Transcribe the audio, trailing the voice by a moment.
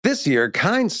This year,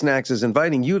 Kind Snacks is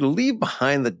inviting you to leave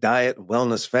behind the diet and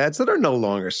wellness fads that are no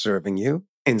longer serving you.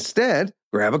 Instead,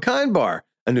 grab a Kind Bar,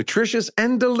 a nutritious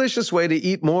and delicious way to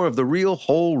eat more of the real,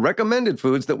 whole, recommended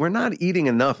foods that we're not eating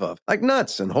enough of, like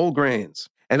nuts and whole grains.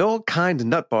 And all Kind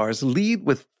nut bars lead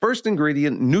with first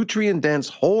ingredient, nutrient-dense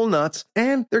whole nuts,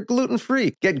 and they're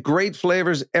gluten-free. Get great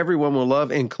flavors everyone will love,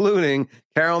 including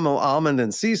caramel almond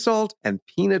and sea salt and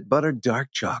peanut butter dark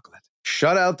chocolate.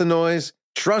 Shut out the noise,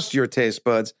 trust your taste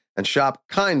buds, and shop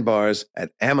Kind Bars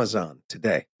at Amazon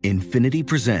today. Infiniti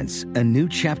presents a new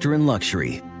chapter in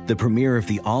luxury, the premiere of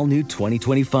the all-new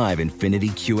 2025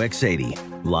 Infiniti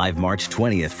QX80, live March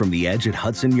 20th from the Edge at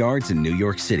Hudson Yards in New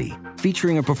York City,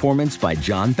 featuring a performance by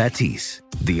John Batiste.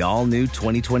 The all-new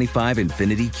 2025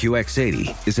 Infiniti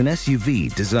QX80 is an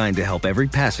SUV designed to help every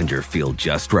passenger feel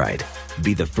just right.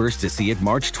 Be the first to see it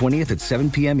March 20th at 7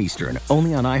 p.m. Eastern,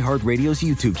 only on iHeartRadio's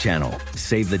YouTube channel.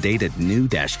 Save the date at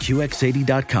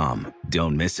new-QX80.com.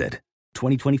 Don't miss it.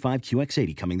 2025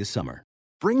 QX80 coming this summer.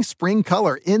 Bring spring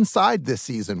color inside this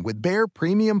season with Behr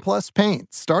Premium Plus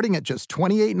paint, starting at just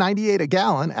 $28.98 a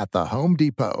gallon at the Home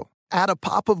Depot. Add a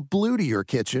pop of blue to your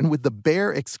kitchen with the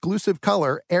Behr exclusive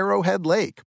color Arrowhead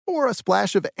Lake, or a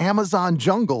splash of Amazon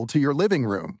Jungle to your living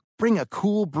room. Bring a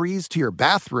cool breeze to your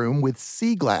bathroom with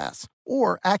Sea Glass,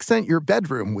 or accent your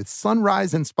bedroom with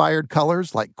sunrise-inspired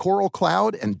colors like Coral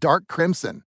Cloud and Dark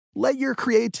Crimson. Let your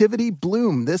creativity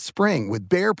bloom this spring with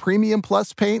Behr Premium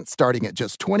Plus paint starting at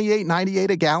just $28.98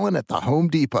 a gallon at the Home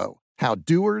Depot. How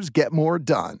doers get more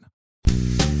done.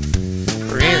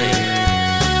 Really?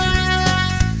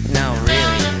 No,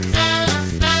 really?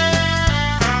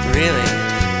 Really?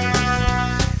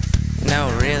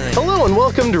 No, really? Hello and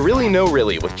welcome to Really No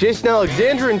Really with Jason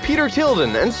Alexander and Peter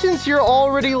Tilden. And since you're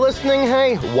already listening,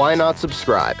 hey, why not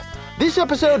subscribe? This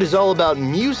episode is all about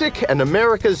music and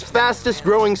America's fastest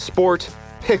growing sport,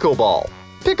 pickleball.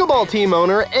 Pickleball team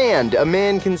owner and a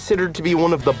man considered to be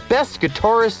one of the best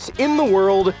guitarists in the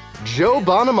world, Joe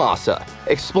Bonamassa,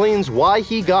 explains why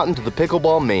he got into the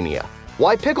pickleball mania,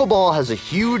 why pickleball has a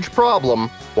huge problem,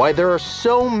 why there are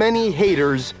so many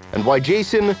haters, and why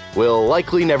Jason will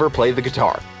likely never play the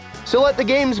guitar. So let the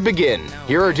games begin.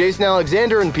 Here are Jason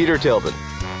Alexander and Peter Tilden.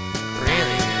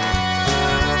 Really?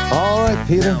 All right,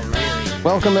 Peter.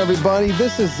 Welcome everybody.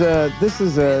 This is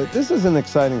an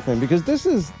exciting thing because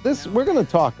we're going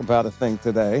to talk about a thing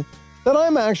today that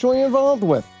I'm actually involved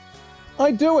with.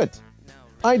 I do it.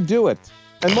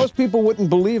 And most people wouldn't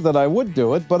believe that I would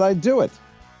do it, but I do it.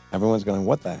 Everyone's going,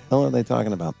 what the hell are they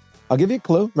talking about? I'll give you a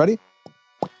clue. Ready?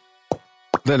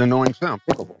 That annoying sound.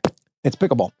 Pickleball. It's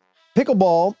pickleball.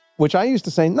 Pickleball, which I used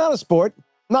to say, not a sport.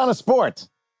 Then I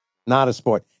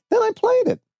played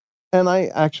it. And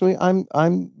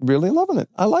I'm really loving it.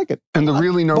 I like it. And the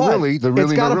really no really, the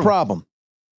really it's got no a really. problem.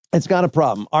 It's got a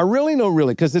problem. I really no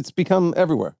really, because it's become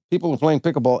everywhere. People are playing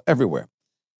pickleball everywhere.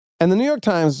 And the New York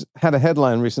Times had a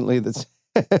headline recently that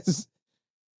says,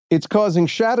 it's causing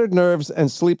shattered nerves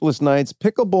and sleepless nights.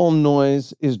 Pickleball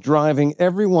noise is driving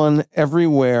everyone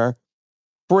everywhere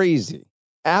crazy.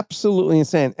 Absolutely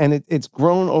insane. And it's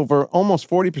grown over almost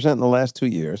 40% in the last 2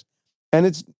 years. And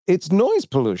it's noise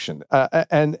pollution,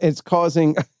 and it's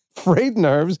causing frayed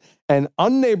nerves and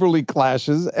unneighborly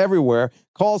clashes everywhere,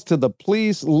 calls to the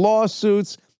police,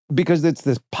 lawsuits, because it's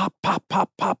this pop, pop,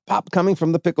 pop, pop, pop coming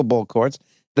from the pickleball courts.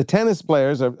 The tennis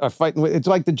players are fighting. It's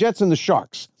like the Jets and the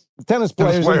Sharks. The tennis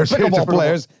players and the pickleball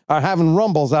players are having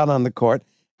rumbles out on the court.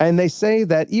 And they say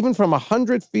that even from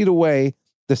 100 feet away,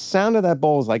 the sound of that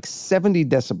ball is like 70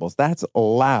 decibels. That's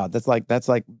loud. That's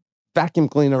like vacuum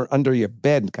cleaner under your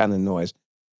bed kind of noise.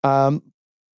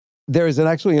 There is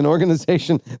actually an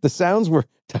organization. The sounds were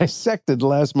dissected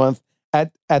last month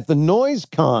at the Noise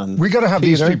Con. We got to have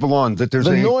these people on.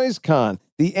 Noise Con,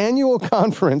 the annual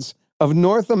conference of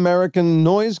North American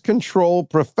noise control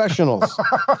professionals.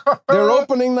 Their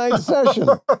opening night session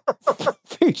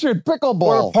featured pickleball.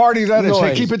 What a party that is.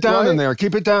 Noise, hey, keep it down in there.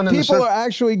 Keep it down in the People are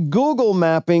actually Google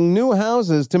mapping new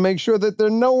houses to make sure that they're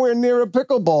nowhere near a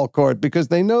pickleball court because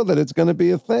they know that it's going to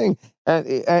be a thing.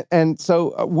 And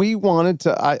so we wanted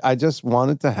to, I just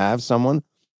wanted to have someone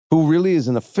who really is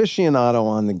an aficionado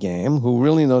on the game, who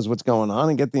really knows what's going on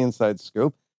and get the inside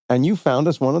scoop. And you found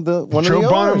us one of the owners. Joe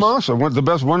Bonamassa, one of the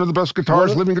best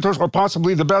guitarists, living guitarists, or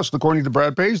possibly the best, according to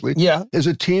Brad Paisley. Yeah, is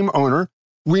a team owner.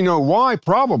 We know why,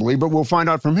 probably, but we'll find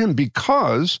out from him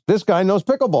because this guy knows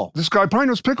pickleball. This guy probably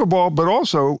knows pickleball, but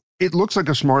also it looks like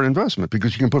a smart investment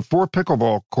because you can put 4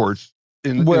 pickleball courts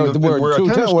in where a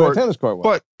tennis court was.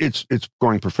 But it's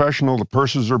going professional. The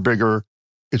purses are bigger.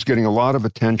 It's getting a lot of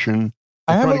attention.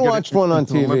 I haven't watched one on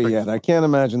TV yet. I can't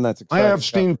imagine that's exciting. I have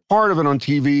seen part of it on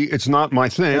TV. It's not my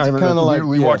thing. I haven't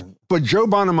really watched. But Joe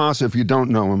Bonamassa, if you don't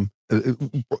know him,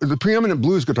 the preeminent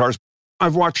blues guitarist,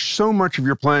 I've watched so much of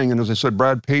your playing, and as I said,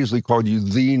 Brad Paisley called you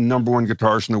the #1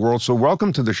 guitarist in the world. So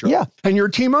welcome to the show. Yeah. And you're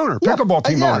a team owner, pickleball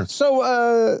team owner.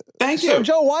 So, thank you. So,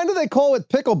 Joe, why do they call it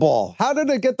pickleball? How did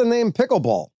it get the name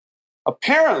pickleball?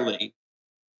 Apparently,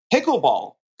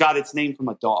 pickleball got its name from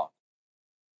a dog.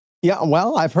 Yeah,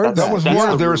 well, I've heard that. Was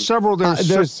one. There are several.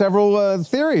 There's several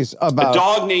theories about a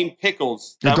dog named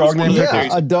Pickles. A dog named Pickles.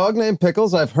 Yeah, a dog named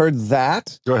Pickles. I've heard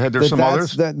that. Go ahead. There's some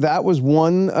others. That was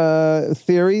one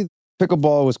theory.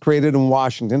 Pickleball was created in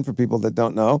Washington, for people that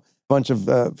don't know. A bunch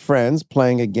of friends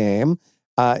playing a game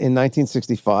in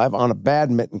 1965 on a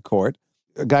badminton court.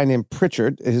 A guy named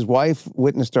Pritchard, his wife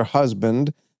witnessed her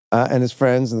husband and his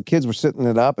friends, and the kids were sitting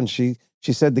it up, and she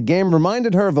said the game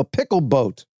reminded her of a pickle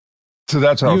boat. So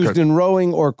that's how used in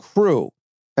rowing or crew.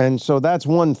 And so that's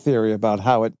one theory about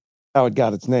how it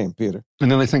got its name, Peter. And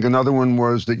then I think another one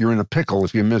was that you're in a pickle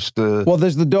if you missed the... Well,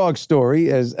 there's the dog story,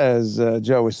 as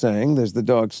Joe was saying. There's the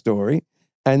dog story.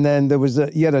 And then there was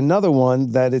yet another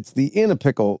one that it's the in a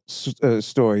pickle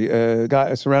story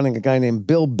surrounding a guy named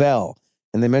Bill Bell.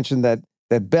 And they mentioned that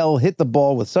Bell hit the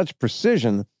ball with such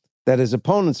precision that his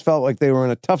opponents felt like they were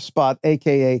in a tough spot,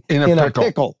 a.k.a. in a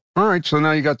pickle. All right, so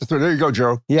now you got the third. There you go,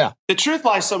 Joe. Yeah. The truth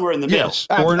lies somewhere in the middle. Yes,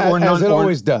 as it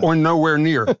always does. Or nowhere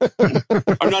near.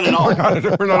 Or none at all.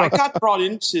 I got brought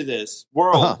into this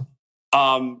world.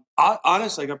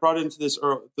 Honestly, I got brought into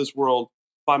this world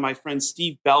by my friend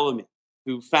Steve Bellamy,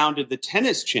 who founded the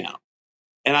Tennis Channel.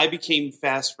 And I became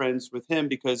fast friends with him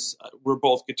because we're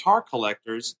both guitar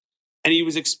collectors. And he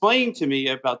was explaining to me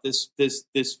about this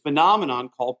phenomenon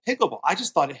called pickleball. I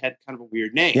just thought it had kind of a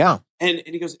weird name. Yeah. And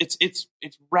he goes, it's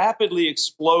rapidly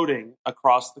exploding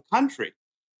across the country.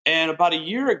 And about a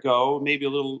year ago, maybe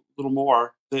a little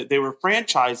more, they were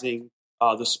franchising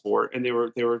the sport, and they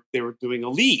were doing a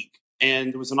league.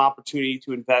 And there was an opportunity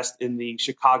to invest in the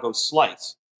Chicago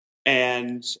Slice.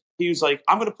 And he was like,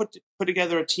 I'm going to put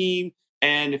together a team,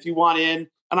 and if you want in.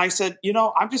 And I said,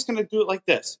 I'm just going to do it like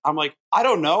this. I'm like, I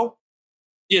don't know.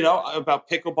 About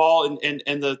pickleball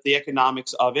and the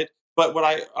economics of it. But what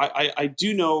I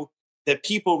do know that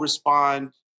people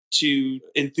respond to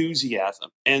enthusiasm,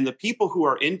 and the people who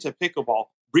are into pickleball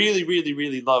really, really,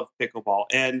 really love pickleball.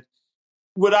 And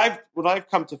what I've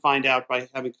come to find out by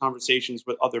having conversations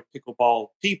with other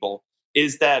pickleball people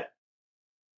is that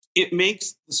it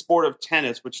makes the sport of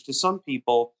tennis, which to some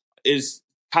people is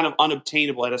kind of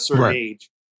unobtainable at a certain age,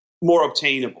 more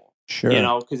obtainable. Sure.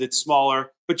 Because it's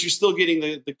smaller, but you're still getting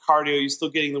the cardio, you're still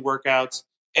getting the workouts.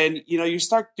 And, you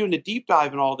start doing a deep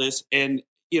dive in all this. And,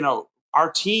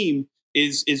 our team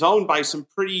is owned by some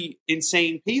pretty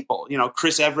insane people,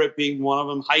 Chris Everett being one of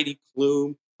them, Heidi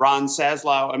Klum, Ron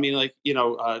Saslow. I mean,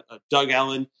 Doug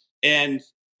Ellen. And,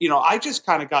 I just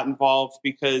kind of got involved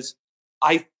because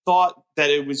I thought that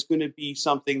it was going to be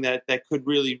something that could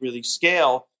really, really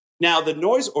scale. Now, the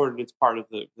noise ordinance part of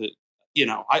the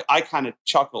I kind of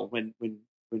chuckle when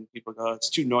people go, it's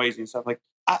too noisy and stuff. Like,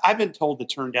 I've been told to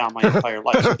turn down my entire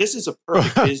life. So this is a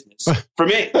perfect business for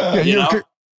me.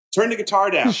 Turn the guitar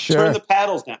down, turn the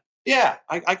paddles down. Yeah.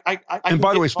 And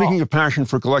by the way, speaking of passion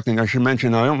for collecting, I should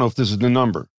mention, I don't know if this is the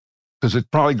number, because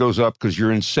it probably goes up because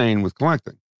you're insane with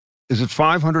collecting. Is it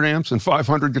 500 amps and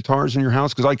 500 guitars in your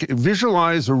house? Because I can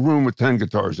visualize a room with 10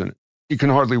 guitars in it. You can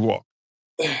hardly walk.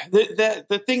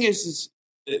 The thing is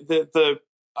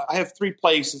I have 3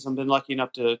 places I've been lucky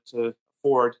enough to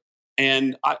afford,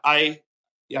 and I'm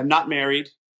not married,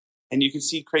 and you can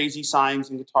see crazy signs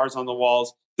and guitars on the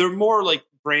walls. They're more like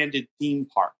branded theme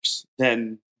parks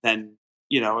than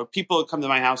people come to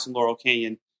my house in Laurel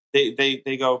Canyon.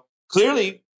 They go,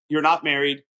 clearly you're not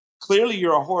married, clearly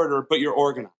you're a hoarder, but you're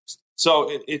organized. So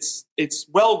it's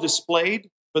well displayed,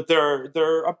 but there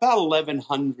are about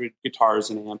 1,100 guitars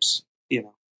and amps,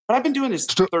 But I've been doing this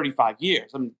for 35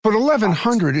 years. But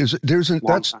 1,100 there's an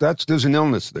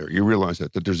illness there. You realize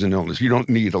that there's an illness. You don't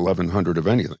need 1,100 of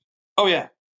anything. Oh yeah.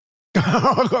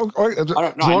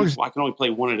 I can only play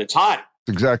one at a time.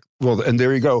 Exactly. Well, and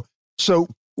there you go. So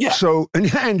yeah. So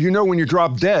and when you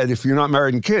drop dead, if you're not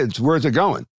married and kids, where's it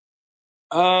going?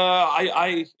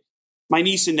 My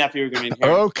niece and nephew are going to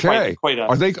inherit. Okay.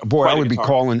 Are they? Boy, I would be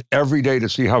calling every day to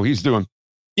see how he's doing.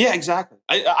 Yeah, exactly.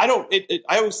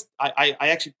 I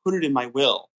actually put it in my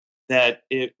will that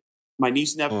my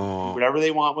niece and nephew, whatever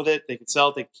they want with it, they can sell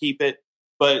it, they can keep it.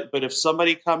 But if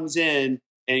somebody comes in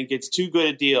and gets too good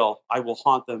a deal, I will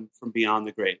haunt them from beyond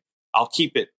the grave. I'll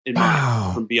keep it in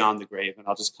mind from beyond the grave, and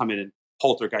I'll just come in and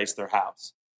poltergeist their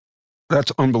house.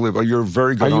 That's unbelievable. You're a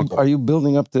very good uncle. Are you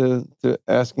building up to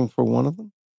asking for one of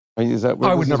them? Is that?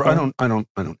 I would never. I don't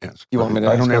ask. You want me to?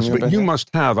 I don't ask. But you must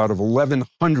have out of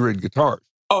 1,100 guitars.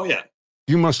 Oh yeah.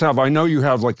 You must have. I know you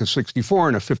have like a 64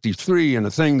 and a 53 and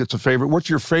a thing that's a favorite. What's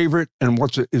your favorite? And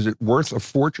is it worth a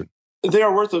fortune? They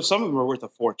are worth. Some of them are worth a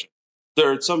fortune.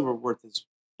 Some of them are worth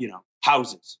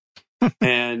houses,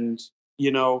 and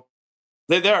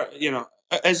they're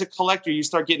as a collector, you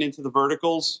start getting into the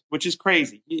verticals, which is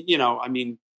crazy. I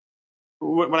mean,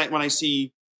 when I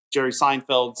see Jerry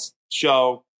Seinfeld's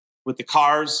show with the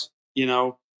cars,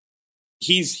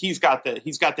 he's got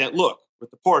that look with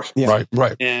the Porsche. Yeah.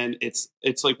 Right. And it's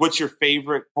like, what's your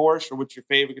favorite Porsche or what's your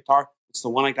favorite guitar? It's the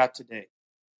one I got today.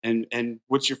 And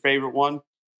what's your favorite one?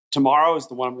 Tomorrow is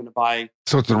the one I'm going to buy.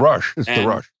 So it's the rush. It's the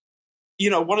rush.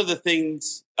 One of the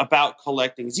things about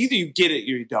collecting is either you get it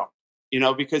or you don't.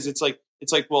 Because it's like,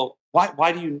 well,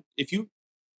 why do you? If you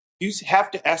have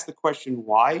to ask the question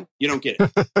why, you don't get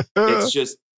it. It's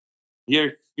just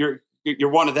you're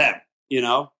one of them.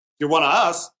 You're one of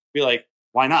us. Be like,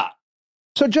 why not?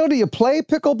 So, Joe, do you play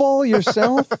pickleball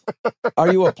yourself?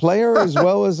 Are you a player as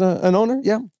well as an owner?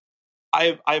 Yeah.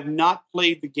 I've not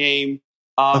played the game.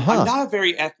 I'm not a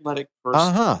very athletic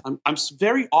person. I'm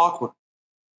very awkward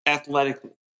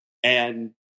athletically.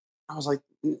 And I was like,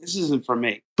 this isn't for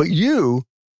me. But you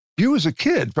as a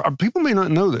kid, people may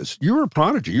not know this. You were a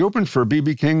prodigy. You opened for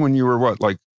B.B. King when you were what,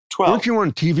 like 12? Weren't you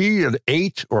on TV at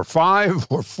 8 or 5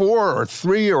 or 4 or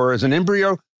 3 or as an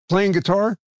embryo playing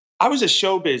guitar? I was a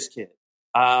showbiz kid.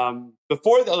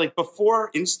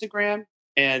 Before Instagram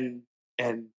and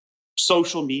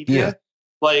social media,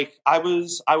 I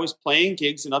was playing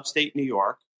gigs in upstate New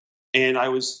York, and I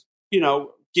was,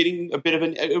 getting a bit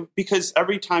of because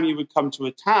every time you would come to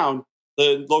a town,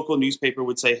 the local newspaper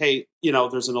would say, hey,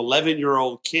 there's an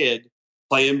 11-year-old kid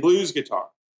playing blues guitar.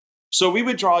 So we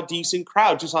would draw a decent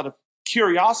crowd just out of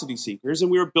curiosity seekers,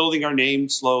 and we were building our name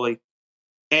slowly.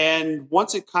 And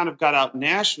once it kind of got out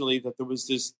nationally that there was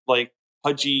this like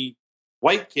pudgy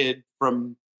white kid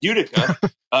from Utica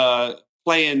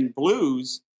playing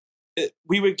blues,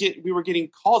 we were getting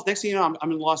calls. Next thing you know,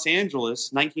 I'm in Los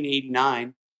Angeles,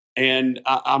 1989, and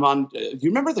I'm on. Do you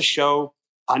remember the show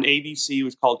on ABC? It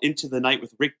was called Into the Night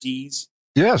with Rick Dees.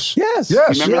 Yes. You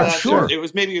remember that? Sure. It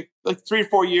was maybe like 3 or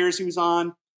 4 years he was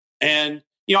on, and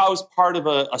I was part of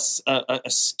a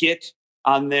skit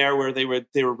on there where they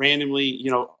were randomly,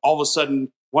 all of a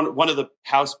sudden one of the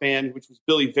house band, which was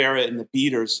Billy Vera and the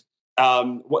Beaters,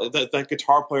 the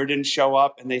guitar player didn't show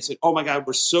up, and they said, "Oh my God,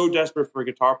 we're so desperate for a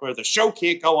guitar player. The show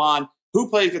can't go on. Who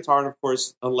plays guitar?" And of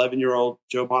course, 11-year-old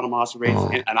Joe Bonamassa raised his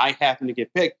hand, and I happened to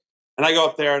get picked. And I go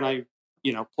up there and I,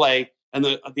 play, and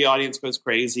the audience goes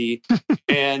crazy.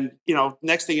 And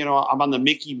next thing you know, I'm on the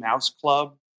Mickey Mouse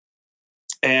Club.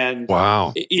 And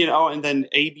wow, and then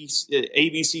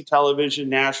ABC television,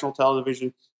 national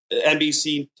television,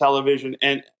 NBC television,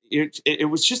 and it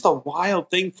was just a wild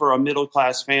thing for a middle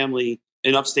class family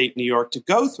in upstate New York to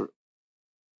go through.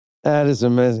 That is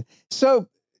amazing. So,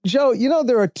 Joe,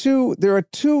 there are two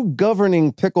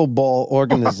governing pickleball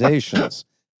organizations.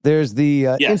 There's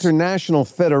the International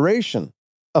Federation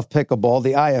of Pickleball,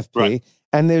 the IFP, right,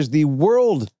 and there's the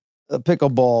World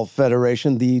Pickleball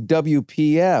Federation, the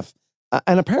WPF.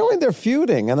 And apparently they're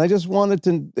feuding, and I just wanted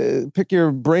to pick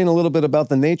your brain a little bit about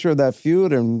the nature of that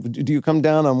feud, and do you come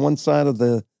down on one side of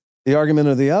the argument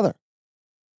or the other?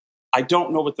 I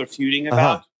don't know what they're feuding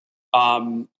about.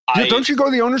 Don't you go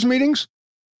to the owners' meetings?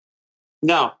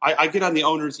 No, I get on the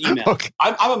owner's email. Okay.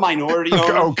 I'm a minority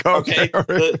owner. Okay.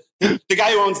 Right. The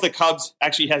guy who owns the Cubs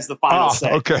actually has the final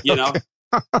say. Okay.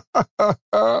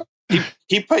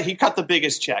 He cut the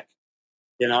biggest check.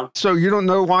 So you don't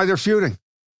know why they're feuding?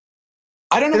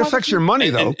 I don't know. It affects your money,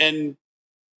 though. And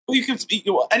you can speak.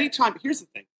 Anytime. Here's the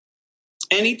thing.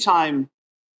 Anytime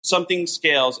something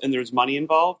scales and there's money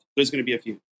involved, there's going to be a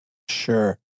feud.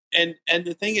 Sure. And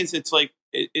the thing is, it's like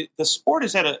the sport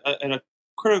is at a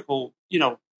critical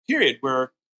period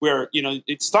where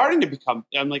it's starting to become.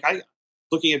 I'm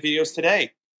looking at videos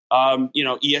today.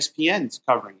 ESPN's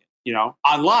covering it.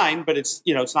 Online, but it's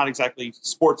it's not exactly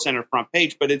Sports Center front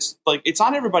page, but it's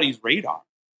on everybody's radar.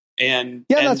 And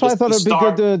that's why I thought it'd be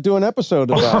good to do an episode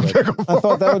about it. I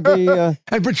thought that would be.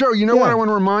 But Joe, what I want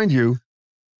to remind you,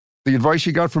 the advice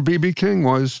you got from B.B. King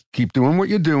was keep doing what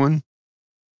you're doing,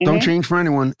 don't change for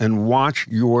anyone, and watch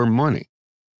your money.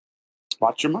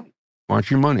 Watch your money.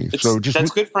 Watch your money. That's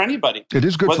good for anybody. It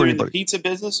is good whether for in anybody. The pizza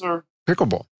business or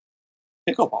pickleball.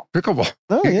 Pickleball.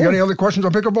 Oh, you got any other questions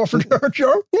on pickleball for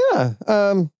Joe?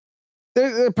 Yeah.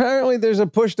 Apparently, there's a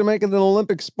push to make it an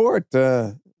Olympic sport.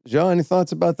 Joe, any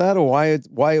thoughts about that, or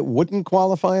why it wouldn't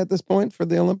qualify at this point for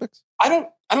the Olympics? I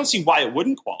don't see why it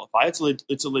wouldn't qualify. It's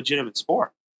a legitimate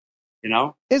sport.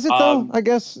 Is it though? I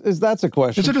guess that's a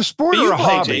question. Is it a sport or a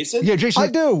hobby? Jason? Yeah, Jason. I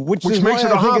do, which makes why it a I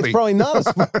think hobby. it's probably not a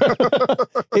sport.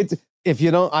 If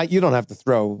you don't have to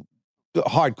throw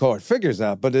hardcore figures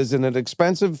out, but is it an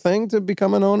expensive thing to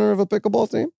become an owner of a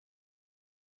pickleball team?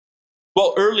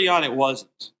 Well, early on it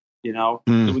wasn't,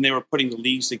 when they were putting the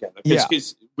leagues together.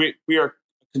 Because we are a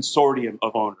consortium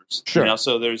of owners. Sure.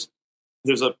 So there's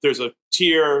a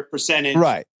tier percentage.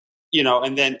 Right.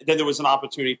 And then there was an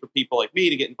opportunity for people like me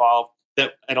to get involved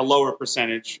that at a lower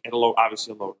percentage,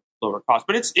 obviously a lower cost.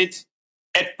 But it's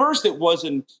at first it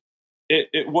wasn't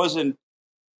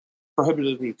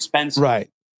prohibitively expensive. Right.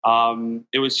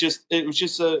 It was just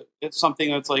it's something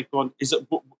that's like going,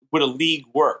 would a league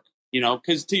work?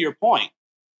 Because to your point,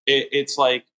 it's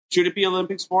like, should it be an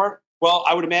Olympic sport? Well,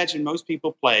 I would imagine most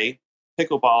people play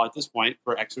pickleball at this point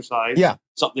for exercise,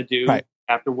 something to do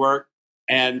after work.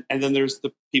 And then there's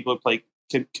the people who play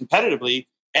competitively,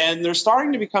 and there's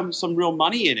starting to become some real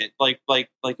money in it, like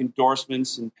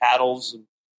endorsements and paddles,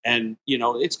 and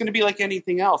it's going to be like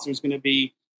anything else. There's going to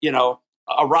be a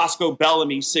Roscoe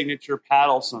Bellamy signature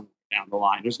paddle somewhere down the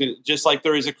line. There's going to, just like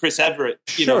there is a Chris Everett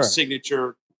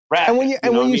signature racket.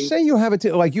 And when you say you have it,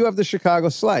 like you have the Chicago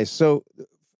Slice, so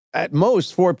at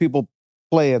most 4 people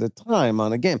play at a time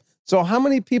on a game. So how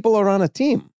many people are on a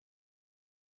team?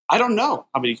 I don't know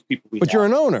how many people we have. But you're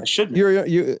an owner. I shouldn't.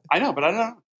 You. I know, but I don't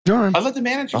know. All right. I let the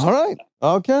managers. All right.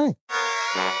 Okay.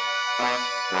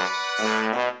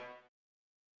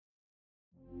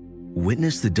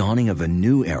 Witness the dawning of a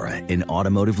new era in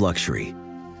automotive luxury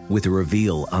with a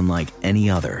reveal unlike any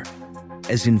other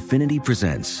as Infiniti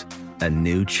presents a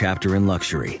new chapter in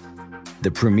luxury,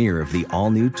 the premiere of the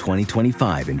all-new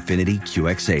 2025 Infiniti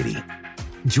QX80.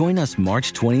 Join us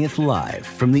March 20th live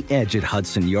from the Edge at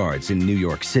Hudson Yards in New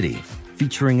York City,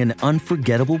 featuring an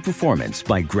unforgettable performance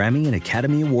by Grammy and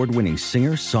Academy Award-winning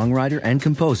singer, songwriter, and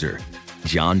composer,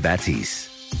 Jon Batiste.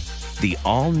 The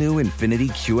all-new Infiniti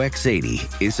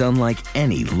QX80 is unlike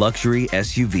any luxury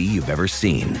SUV you've ever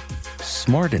seen.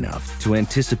 Smart enough to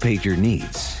anticipate your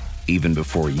needs, even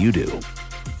before you do.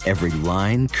 Every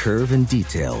line, curve, and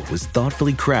detail was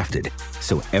thoughtfully crafted,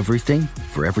 so everything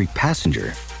for every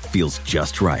passenger feels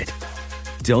just right.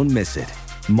 Don't miss it.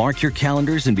 Mark your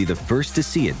calendars and be the first to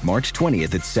see it March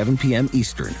 20th at 7 p.m.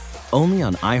 Eastern, only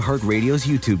on iHeartRadio's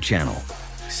YouTube channel.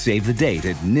 Save the date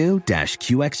at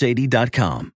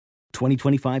new-QX80.com.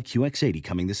 2025 QX80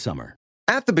 coming this summer.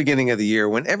 At the beginning of the year,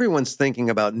 when everyone's thinking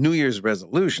about New Year's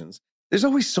resolutions, there's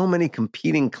always so many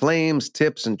competing claims,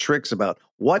 tips, and tricks about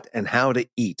what and how to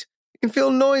eat. It can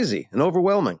feel noisy and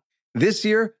overwhelming. This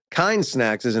year, Kind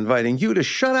Snacks is inviting you to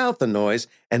shut out the noise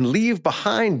and leave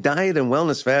behind diet and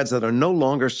wellness fads that are no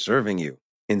longer serving you.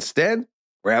 Instead,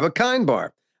 grab a Kind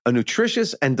Bar, a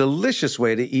nutritious and delicious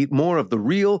way to eat more of the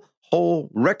real, whole,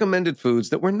 recommended foods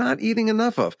that we're not eating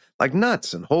enough of, like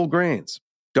nuts and whole grains.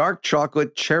 Dark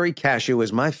chocolate cherry cashew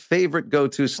is my favorite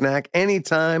go-to snack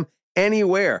anytime,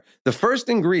 anywhere. The first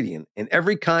ingredient in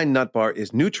every Kind nut bar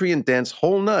is nutrient-dense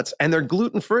whole nuts, and they're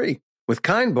gluten-free. With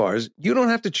Kind bars, you don't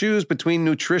have to choose between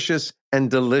nutritious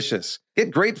and delicious.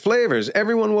 Get great flavors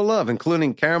everyone will love,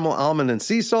 including caramel, almond, and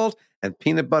sea salt, and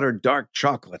peanut butter dark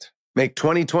chocolate. Make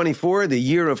 2024 the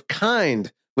year of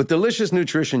Kind, with delicious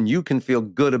nutrition you can feel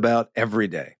good about every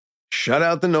day. Shut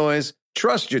out the noise,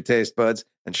 trust your taste buds,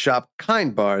 and shop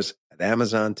Kind bars at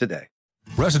Amazon today.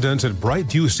 Residents at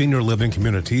Brightview Senior Living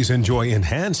Communities enjoy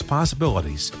enhanced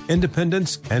possibilities,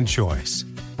 independence, and choice.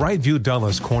 Brightview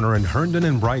Dulles Corner in Herndon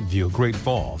and Brightview, Great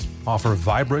Falls, offer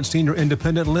vibrant senior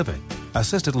independent living,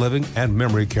 assisted living, and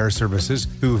memory care services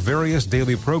through various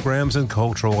daily programs and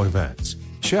cultural events.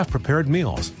 Chef-prepared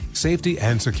meals, safety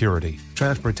and security,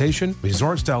 transportation,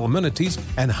 resort-style amenities,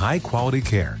 and high-quality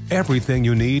care. Everything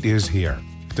you need is here.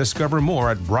 Discover more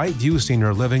at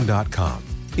brightviewseniorliving.com.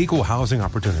 Equal housing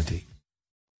opportunity.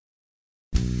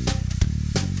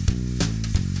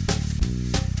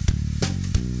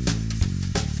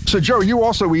 So, Joe, you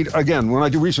also eat, again, when I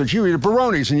do research, you eat at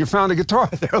Baroni's, and you found a guitar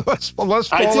there. Let's fall at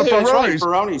Baroni's.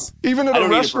 Baroni's. Even at a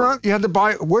restaurant, you had to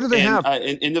buy, what do they have?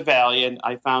 In the Valley, and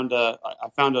I found a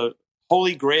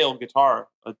Holy Grail guitar,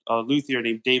 a luthier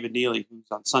named David Neely, who's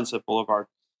on Sunset Boulevard,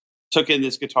 took in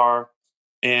this guitar,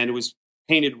 and it was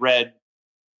painted red.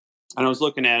 And I was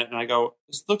looking at it, and I go,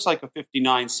 this looks like a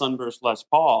 59 Sunburst Les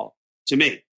Paul to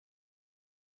me,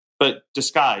 but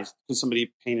disguised because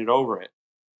somebody painted over it.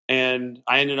 And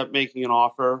I ended up making an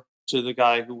offer to the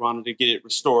guy who wanted to get it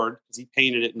restored because he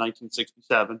painted it in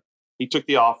 1967. He took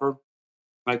the offer.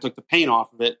 I took the paint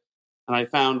off of it, and I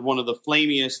found one of the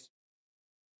flamiest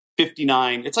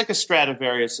 59. It's like a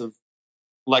Stradivarius of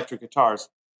electric guitars.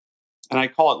 And I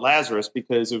call it Lazarus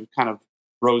because it kind of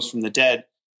rose from the dead.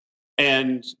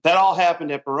 And that all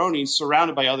happened at Baroni's,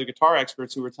 surrounded by other guitar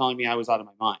experts who were telling me I was out of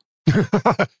my mind.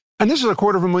 And this is a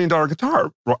 $250,000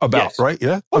 guitar, Yes. right?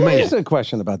 Yeah. Well, let me ask a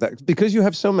question about that, because you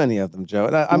have so many of them, Joe.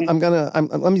 And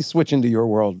let me switch into your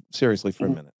world seriously for a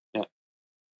minute. Yeah.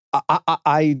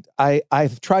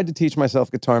 I've tried to teach myself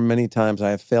guitar many times.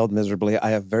 I have failed miserably. I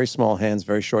have very small hands,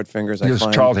 very short fingers. Yes,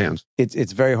 child hands.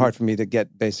 It's very hard for me to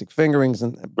get basic fingerings,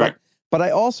 but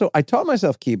I taught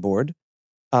myself keyboard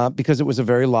because it was a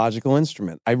very logical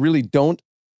instrument. I really don't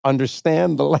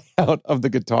understand the layout of the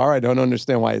guitar. I don't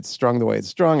understand why it's strung the way it's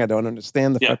strung. I don't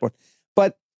understand the fretboard.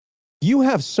 But you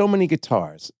have so many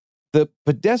guitars. The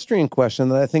pedestrian question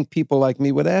that I think people like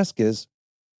me would ask is,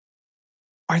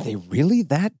 are they really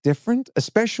that different?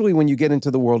 Especially when you get into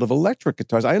the world of electric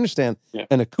guitars. I understand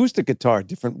an acoustic guitar,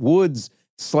 different woods,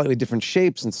 slightly different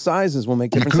shapes and sizes will make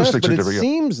different sounds. But it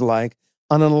seems like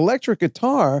on an electric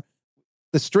guitar,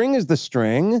 the string is the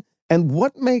string. And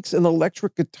what makes an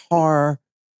electric guitar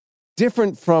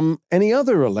different from any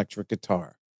other electric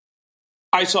guitar?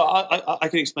 So I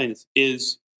can explain this.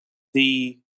 Is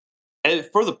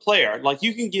for the player, like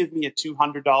you can give me a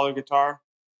 $200 guitar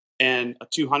and a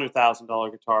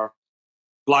 $200,000 guitar,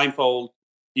 blindfold,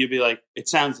 you'd be like, it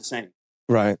sounds the same.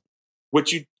 Right.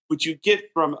 What you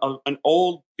get from an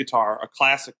old guitar, a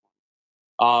classic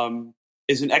one,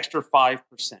 is an extra 5%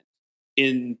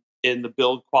 in the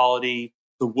build quality.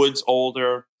 The wood's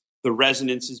older, the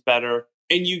resonance is better,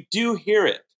 and you do hear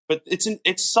it, but it's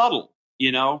subtle,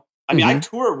 you know? I mean, I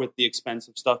tour with the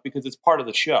expensive stuff because it's part of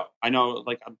the show. I know,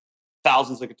 like,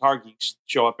 thousands of guitar geeks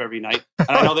show up every night, and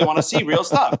I know they want to see real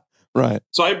stuff. Right.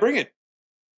 So I bring it.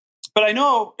 But I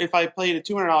know if I played a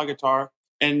 $200 guitar,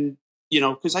 and, you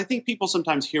know, because I think people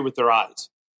sometimes hear with their eyes.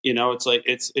 You know, it's like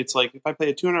if I play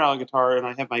a $200 guitar and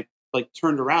I have my, like,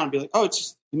 turned around and be like, oh, it's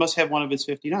just, you must have one of his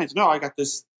 59s. No, I got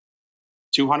this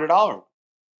 $200 one.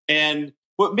 And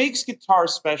what makes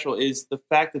guitars special is the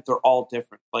fact that they're all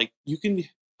different. Like, you can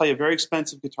play a very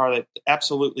expensive guitar that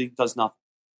absolutely does nothing.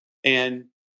 And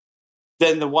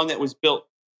then the one that was built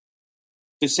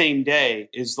the same day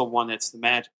is the one that's the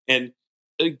magic. And,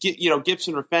 you know,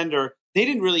 Gibson or Fender, they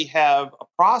didn't really have a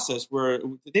process where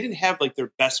they didn't have, like,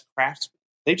 their best craftsmen.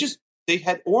 They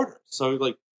had orders. So,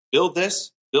 like, build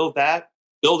this, build that,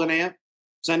 build an amp,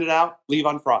 send it out, leave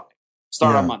on Friday,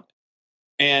 start on Monday.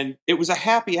 And it was a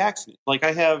happy accident. Like,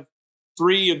 I have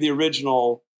 3 of the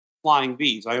original Flying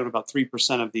Vs. I own about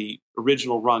 3% of the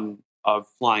original run of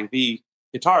Flying V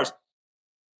guitars.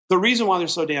 The reason why they're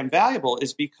so damn valuable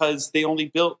is because they only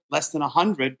built less than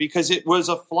 100 because it was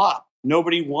a flop.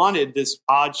 Nobody wanted this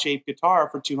odd-shaped guitar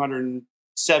for $279 in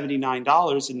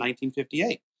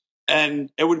 1958.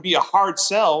 And it would be a hard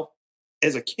sell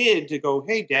as a kid to go,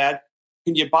 hey, Dad,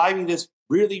 can you buy me this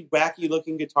really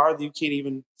wacky-looking guitar that you can't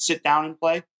even sit down and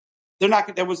play? They're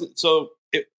not. That wasn't so.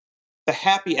 The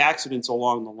happy accidents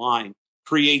along the line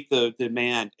create the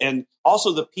demand, and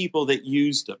also the people that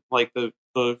used them, like the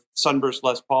Sunburst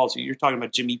Les Pauls. You're talking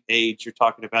about Jimmy Page. You're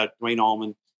talking about Dwayne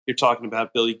Allman. You're talking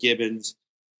about Billy Gibbons.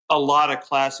 A lot of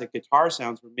classic guitar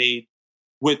sounds were made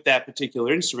with that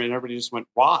particular instrument. Everybody just went,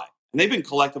 why? And they've been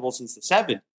collectible since the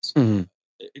 70s. Mm-hmm.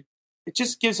 It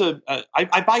just gives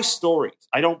I buy stories.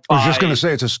 I don't buy. I was just going to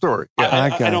say it's a story. Yeah,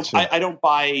 I don't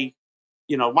buy,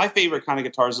 you know, my favorite kind of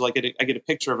guitars is like I get a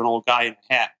picture of an old guy in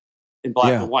a hat in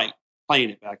black and white playing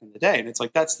it back in the day. And it's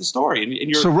like, that's the story. And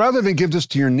you're, so rather than give this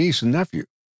to your niece and nephew,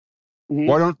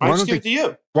 why don't give it to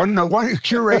you? Why don't you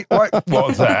curate?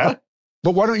 That.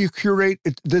 But why don't you curate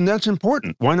it? Then that's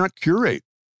important. Why not curate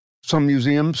some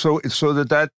museum so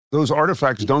that those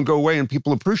artifacts don't go away and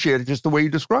people appreciate it just the way you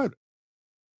described it?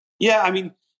 Yeah, I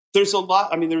mean, there's a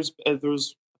lot. I mean, there's a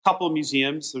couple of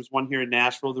museums. There's one here in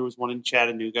Nashville. There was one in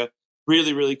Chattanooga.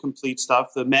 Really, really complete stuff.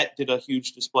 The Met did a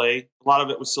huge display. A lot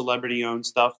of it was celebrity-owned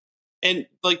stuff. And,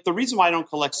 like, the reason why I don't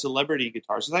collect celebrity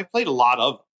guitars is I've played a lot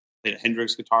of them. I played a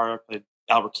Hendrix guitar. I played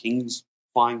Albert King's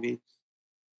Flying V.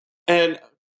 And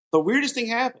the weirdest thing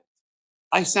happened.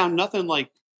 I sound nothing like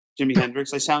Jimi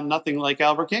Hendrix. I sound nothing like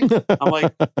Albert King. I'm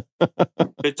like,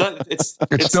 it's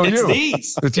still you.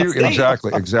 These. It's you. These.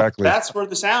 Exactly. That's where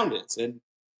the sound is. And,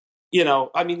 you know,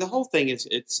 I mean, the whole thing is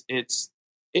it's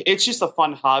just a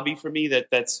fun hobby for me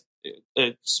that's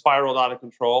spiraled out of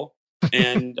control.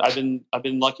 And I've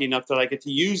been lucky enough that I get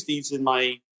to use these in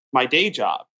my day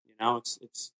job. You know,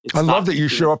 it's I love that you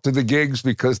show up to the gigs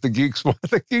because the geeks want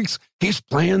the geeks. He's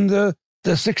playing the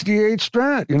 68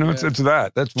 Strat. You know, it's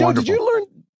that. That's Joe, wonderful. Did you learn?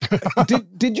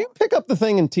 did you pick up the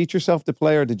thing and teach yourself to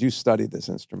play, or did you study this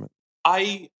instrument?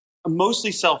 I am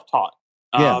mostly self-taught.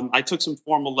 I took some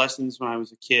formal lessons when I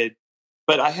was a kid,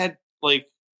 but I had,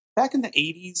 like, back in the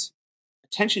 80s,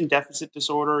 attention deficit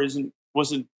disorder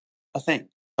wasn't a thing.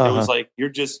 It was like you're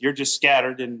just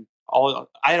scattered and all.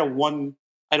 I had a one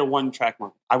track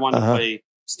mind. I wanted to play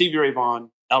Stevie Ray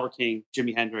Vaughan, Albert King,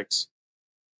 Jimi Hendrix,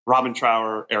 Robin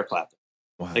Trower, Eric Clapton.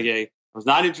 Wow. Okay, I was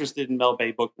not interested in Mel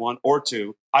Bay Book 1 or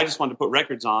 2. I just wanted to put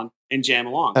records on and jam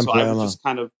along. So I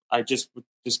would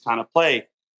just kind of play.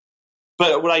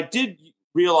 But what I did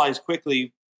realize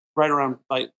quickly, right around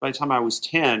by the time I was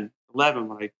 10, 11,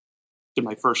 when I did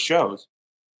my first shows,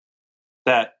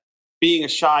 that being a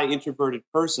shy, introverted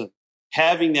person,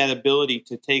 having that ability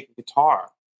to take a guitar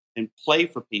and play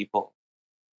for people,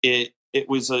 it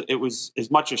was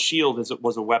as much a shield as it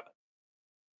was a weapon.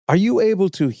 Are you able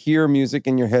to hear music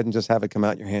in your head and just have it come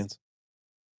out your hands?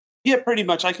 Yeah, pretty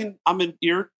much. I'm an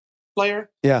ear player.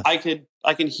 Yeah. I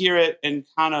can hear it and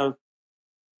kind of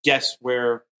guess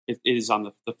where it is on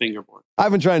the fingerboard.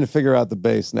 I've been trying to figure out the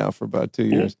bass now for about 2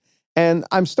 years. And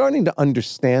I'm starting to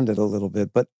understand it a little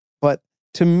bit, but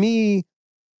to me,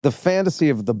 the fantasy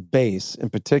of the bass in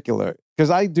particular, because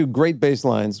I do great bass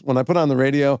lines when I put on the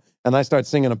radio and I start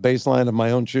singing a bass line of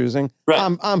my own choosing.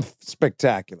 Right. I'm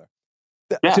spectacular.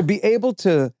 Yeah. To be able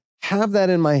to have that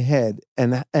in my head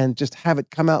and just have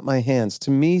it come out my hands,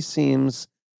 to me seems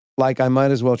like I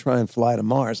might as well try and fly to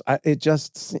Mars. I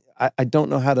don't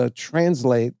know how to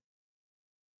translate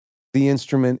the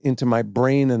instrument into my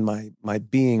brain and my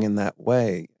being in that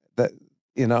way. That,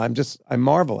 I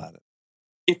marvel at it.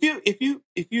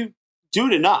 If you do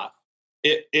it enough,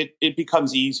 it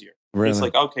becomes easier. Really? It's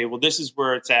like, okay, well, this is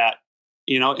where it's at,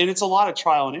 and it's a lot of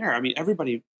trial and error. I mean,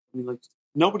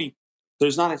 nobody,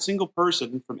 there's not a single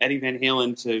person from Eddie Van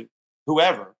Halen to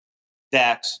whoever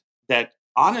that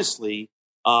honestly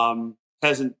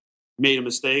hasn't made a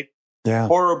mistake. Yeah.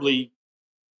 Horribly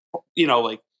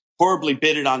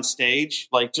bit it on stage,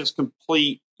 like just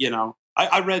complete,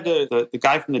 I read the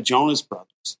guy from the Jonas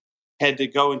Brothers had to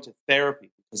go into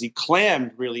therapy because he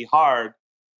clammed really hard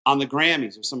on the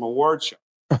Grammys or some award show.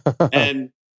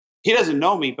 And he doesn't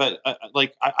know me, but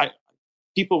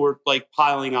people were like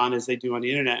piling on as they do on the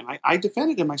internet. And I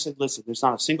defended him. I said, listen, there's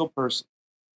not a single person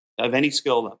of any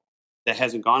skill level that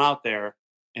hasn't gone out there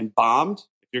and bombed.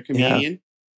 If you're a comedian,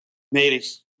 made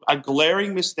a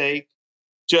glaring mistake,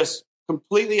 just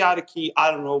completely out of key.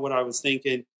 I don't know what I was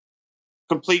thinking.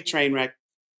 Complete train wreck.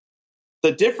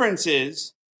 The difference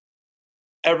is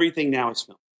everything now is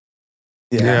filmed.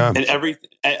 Yeah. And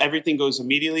everything goes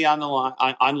immediately on the line,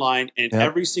 online, and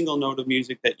every single note of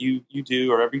music that you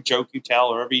do, or every joke you tell,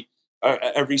 or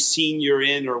every scene you're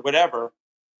in, or whatever,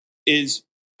 is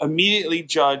immediately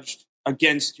judged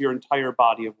against your entire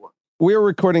body of work. We're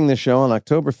recording this show on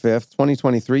October 5th,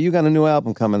 2023. You got a new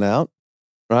album coming out,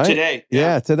 right? Today.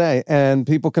 Yeah, today. And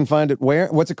people can find it where?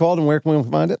 What's it called and where can we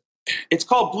find it? It's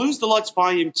called Blues Deluxe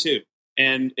Volume 2.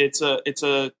 And it's a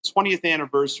 20th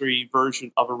anniversary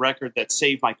version of a record that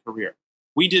saved my career.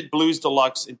 We did Blues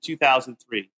Deluxe in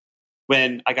 2003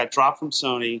 when I got dropped from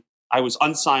Sony. I was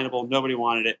unsignable. Nobody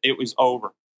wanted it. It was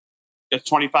over. At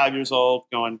 25 years old,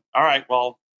 going, all right,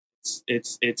 well,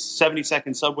 it's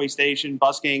 72nd subway station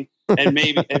busking, and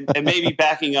maybe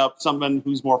backing up someone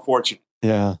who's more fortunate.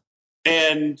 Yeah.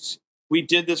 And we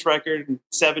did this record in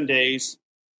 7 days.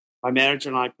 My manager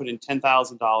and I put in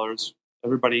 $10,000.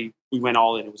 Everybody, we went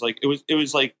all in. It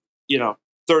was like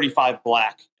 35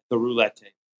 black, the roulette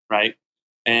tape, right?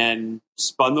 And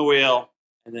spun the wheel,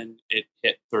 and then it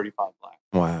hit 35 black.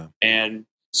 Wow. And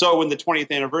so when the 20th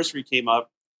anniversary came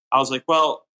up, I was like,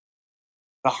 well,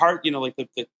 the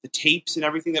the tapes and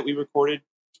everything that we recorded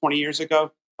 20 years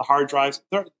ago, the hard drives,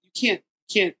 they're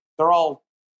all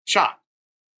shot.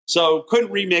 So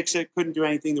couldn't remix it, couldn't do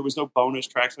anything. There was no bonus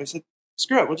tracks. So I said,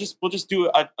 screw it, we'll just do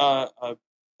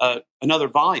another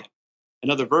volume,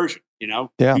 another version,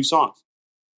 new songs.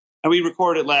 And we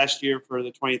recorded last year for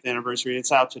the 20th anniversary.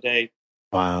 It's out today.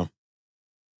 Wow.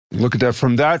 Look at that.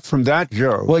 From that,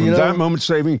 Joe, well, from that moment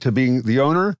saving to being the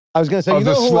owner. I was going to say,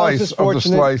 who else is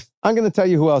fortunate? I'm going to tell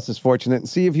you who else is fortunate and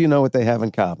see if you know what they have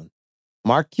in common.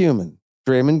 Mark Cuban,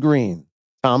 Draymond Green,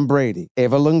 Tom Brady,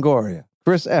 Eva Longoria,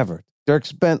 Chris Evert,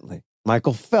 Dierks Bentley,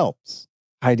 Michael Phelps,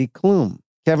 Heidi Klum,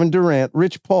 Kevin Durant,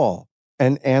 Rich Paul,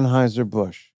 and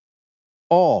Anheuser-Busch.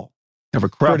 All have a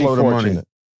crap load of money.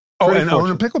 And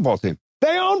own a pickleball team.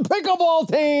 They own pickleball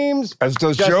teams. As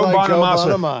does Joe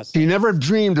Bonamassa. He never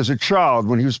dreamed as a child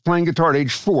when he was playing guitar at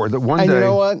age 4 that one day. And you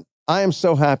know what? I am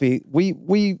so happy.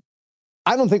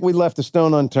 I don't think we left a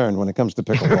stone unturned when it comes to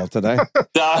pickleball today.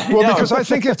 Because I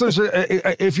think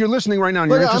if you're listening right now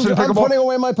and you're interested in pickleball, I'm putting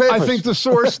away my papers. I think the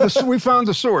source, we found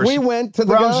the source. We went to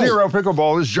the Ground Zero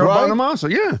Pickleball is Joe Bonamassa.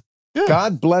 Yeah.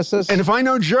 God bless us. And if I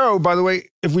know Joe, by the way,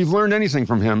 if we've learned anything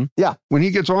from him, when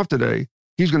he gets off today,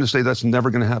 he's going to say, that's never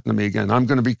going to happen to me again. I'm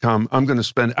going to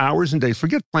spend hours and days,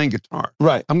 forget playing guitar.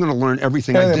 Right. I'm going to learn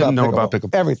everything I didn't know about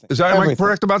pickleball. Everything. Am I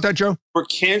correct about that, Joe? We're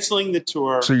canceling the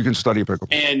tour. So you can study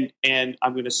pickleball. And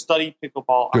I'm going to study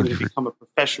pickleball. I'm going to become a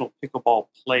professional pickleball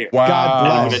player. Wow.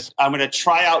 God bless. I'm going to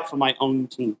try out for my own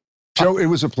team. Joe, it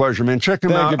was a pleasure, man. Check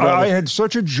him out. I had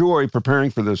such a joy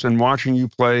preparing for this and watching you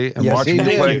play and watching you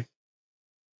play.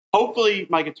 Hopefully,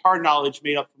 my guitar knowledge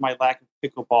made up for my lack of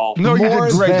pickleball. No, you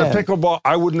did great. The pickleball,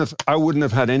 I wouldn't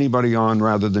have had anybody on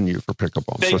rather than you for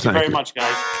pickleball. Thank you very much,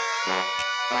 guys.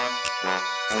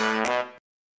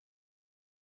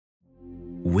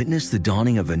 Witness the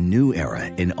dawning of a new era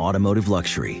in automotive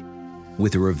luxury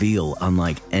with a reveal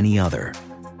unlike any other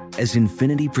as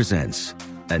Infiniti presents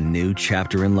a new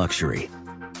chapter in luxury,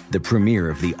 the premiere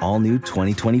of the all-new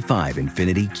 2025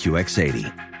 Infiniti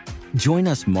QX80. Join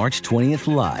us March 20th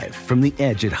live from the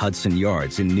Edge at Hudson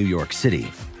Yards in New York City,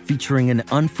 featuring an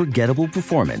unforgettable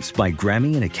performance by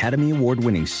Grammy and Academy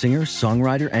Award-winning singer,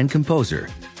 songwriter, and composer,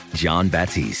 Jon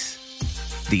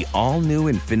Batiste. The all-new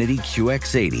Infiniti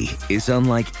QX80 is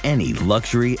unlike any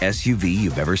luxury SUV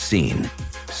you've ever seen.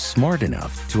 Smart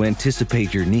enough to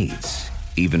anticipate your needs,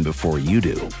 even before you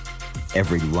do.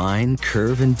 Every line,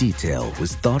 curve, and detail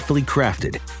was thoughtfully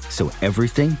crafted, so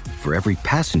everything for every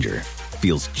passenger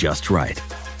feels just right.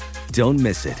 Don't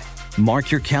miss it.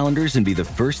 Mark your calendars and be the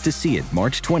first to see it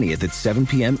March 20th at 7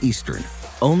 p.m. Eastern,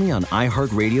 only on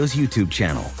iHeartRadio's YouTube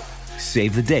channel.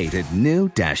 Save the date at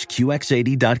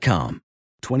new-QX80.com.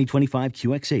 2025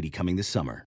 QX80 coming this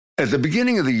summer. At the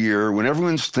beginning of the year, when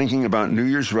everyone's thinking about New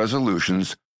Year's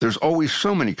resolutions, there's always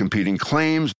so many competing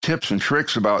claims, tips, and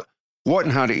tricks about what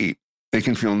and how to eat. They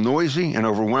can feel noisy and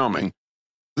overwhelming.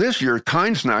 This year,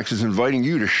 Kind Snacks is inviting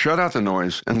you to shut out the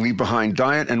noise and leave behind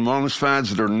diet and wellness fads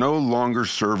that are no longer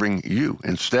serving you.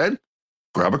 Instead,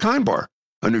 grab a Kind Bar,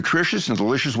 a nutritious and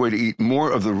delicious way to eat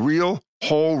more of the real,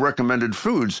 whole recommended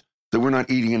foods that we're not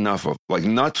eating enough of, like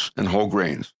nuts and whole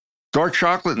grains. Dark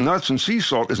chocolate, nuts, and sea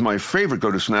salt is my favorite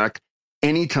go-to snack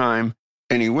anytime,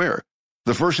 anywhere.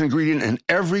 The first ingredient in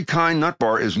every Kind nut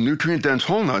bar is nutrient-dense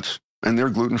whole nuts, and they're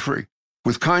gluten-free.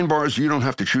 With Kind bars, you don't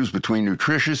have to choose between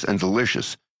nutritious and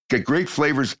delicious. Get great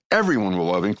flavors everyone will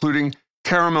love, including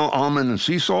caramel, almond, and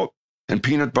sea salt, and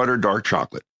peanut butter dark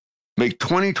chocolate. Make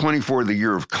 2024 the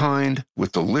year of Kind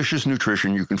with delicious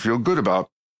nutrition you can feel good about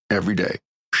every day.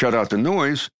 Shut out the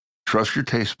noise, trust your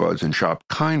taste buds, and shop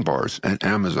Kind bars at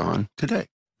Amazon today.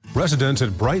 Residents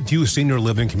at Brightview Senior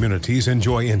Living Communities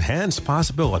enjoy enhanced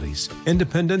possibilities,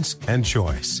 independence, and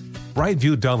choice.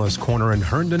 Brightview Dulles Corner in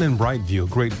Herndon and Brightview,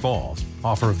 Great Falls,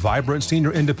 offer vibrant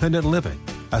senior independent living,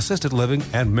 assisted living,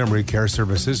 and memory care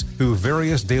services through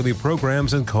various daily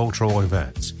programs and cultural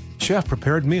events.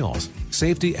 Chef-prepared meals,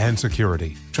 safety and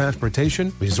security,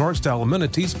 transportation, resort-style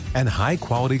amenities, and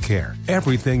high-quality care.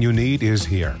 Everything you need is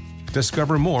here.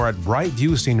 Discover more at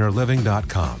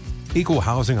brightviewseniorliving.com. Equal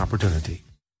housing opportunity.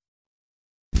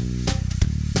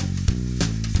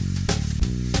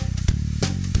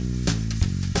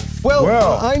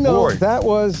 Well, I know that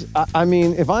was, I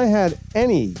mean, if I had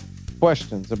any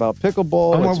questions about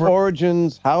pickleball, its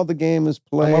origins, how the game is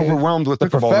played, I'm overwhelmed with the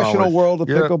professional knowledge. world of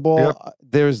pickleball,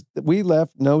 we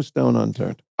left no stone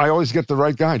unturned. I always get the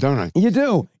right guy, don't I? You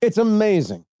do. It's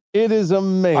amazing. It is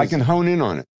amazing. I can hone in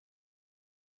on it.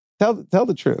 Tell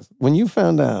the truth. When you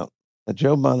found out that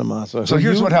Joe Bonamassa, so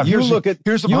here's what happened. You look at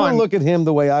him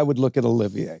the way I would look at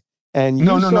Olivier. And you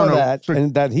saw that,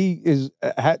 and that he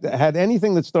had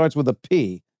anything that starts with a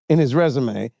P in his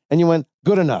resume, and you wwent,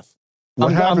 good enough.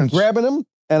 I'm grabbing him,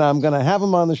 and I'm going to have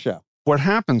him on the show. What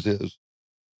happens is,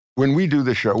 when we do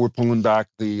the show, we're pulling back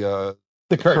the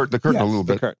curtain a little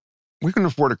bit. We can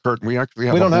afford a curtain. We actually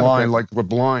have a blind, like a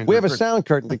blind. We have a sound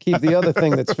curtain to keep the other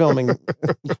thing that's filming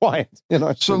quiet.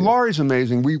 So Laurie's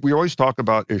amazing. We always talk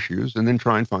about issues and then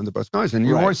try and find the best guys. And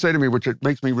you always say to me, which it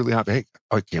makes me really happy, hey,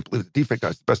 I can't believe the defect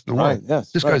guy's the best in the world.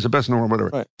 This guy's the best in the world, whatever.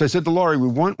 Right. So I said to Laurie, we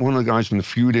want one of the guys from the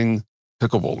feuding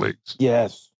pickleball leagues.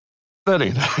 Yes. That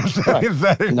ain't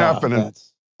happening.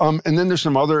 And then there's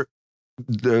some other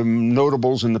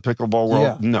notables in the pickleball world.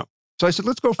 Yeah. No. So I said,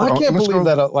 let's go for I can't believe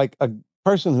that a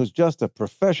person who's just a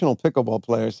professional pickleball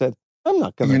player said, I'm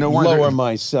not going to lower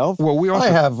myself. Well, I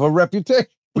have a reputation.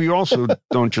 We also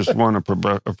don't just want a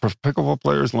pickleball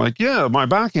players like, my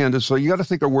backhand is, so you got to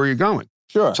think of where you're going.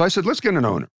 Sure. So I said, let's get an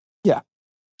owner. Yeah.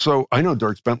 So I know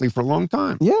Dirk Bentley for a long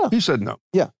time. Yeah. He said no.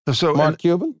 Yeah. So Mark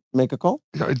Cuban, make a call.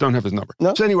 I don't have his number.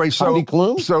 No. So anyway, Heidi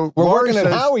Klum. So we're working at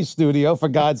Howie's studio, for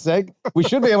God's sake. We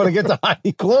should be able to get to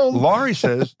Heidi Klum. Laurie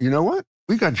says, you know what?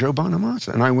 We got Joe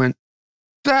Bonamassa. And I went,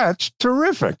 that's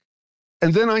terrific.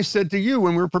 And then I said to you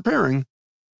when we were preparing,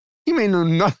 He may know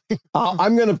nothing.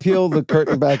 I'm going to peel the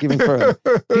curtain back even further.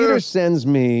 Peter sends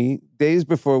me, days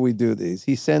before we do these,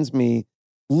 he sends me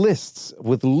lists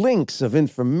with links of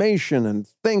information and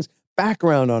things,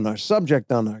 background on our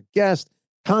subject, on our guest,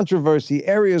 controversy,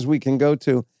 areas we can go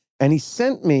to. And he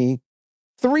sent me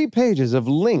 3 pages of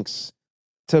links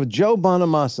to Joe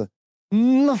Bonamassa.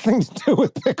 Nothing to do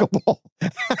with pickleball.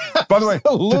 By the way,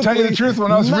 to tell you the truth, when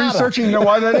I was researching, you know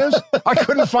why that is? I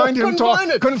couldn't find him.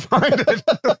 Couldn't find it.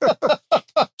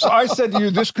 So I said to you,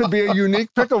 this could be a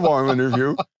unique pickleball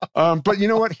interview. But you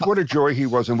know what? What a joy he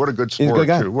was, and what a good sport,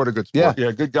 too. What a good sport.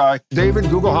 Yeah, good guy. David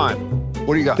Gugelheim,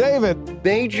 what do you got? David.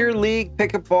 Major League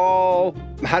Pickleball.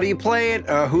 How do you play it?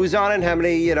 Who's on it? How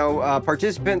many,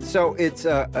 participants? So it's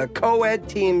co-ed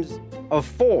teams of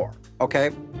 4,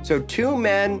 okay? So 2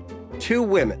 men, 2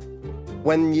 women.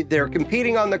 When they're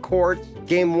competing on the court,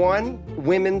 game 1,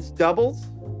 women's doubles,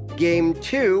 game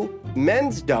 2,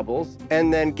 men's doubles,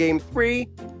 and then game 3,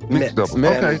 mixed doubles.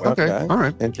 Okay. All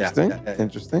right. Interesting.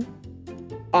 Interesting.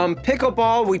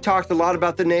 Pickleball, we talked a lot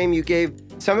about the name. You gave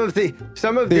some of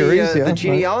the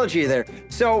genealogy there.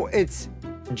 So it's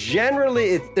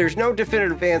generally, there's no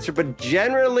definitive answer, but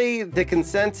generally the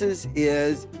consensus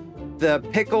is the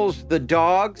Pickles the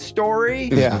dog story.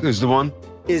 Is the one?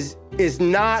 Is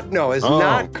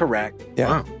not correct. Yeah.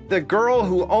 Wow. The girl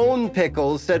who owned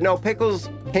Pickles said, no, Pickles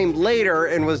came later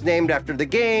and was named after the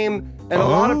game. And a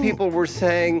lot of people were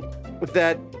saying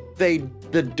that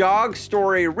the dog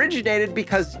story originated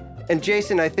because, and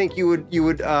Jason, I think you would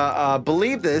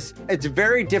believe this, it's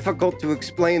very difficult to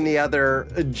explain the other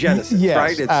genesis, yes,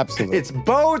 right? Absolutely. It's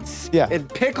boats and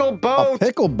pickle boat. A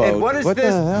pickle boat. And what is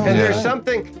this? And there's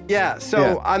something,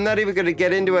 I'm not even going to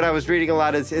get into it. I was reading a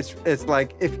lot. It's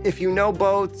like, if you know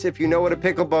boats, if you know what a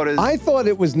pickle boat is. I thought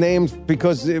it was named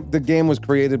because the game was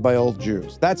created by old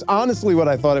Jews. That's honestly what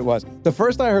I thought it was. The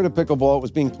first I heard of pickleball, it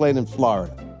was being played in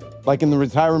Florida. Like in the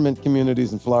retirement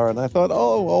communities in Florida. And I thought,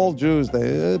 old Jews,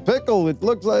 they pickle. It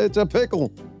looks like it's a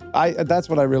pickle. That's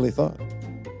what I really thought.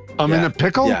 I'm in a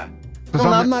pickle? Yeah.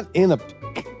 Well, I'm not in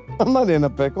a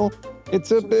pickle. It's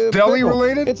a deli pickle.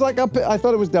 Related? It's like I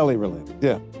thought it was deli related.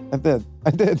 Yeah, I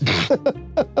did.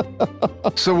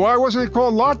 So why wasn't it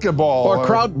called latke ball? Or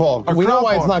kraut ball. We know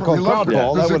why it's not called kraut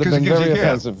ball. That would have been very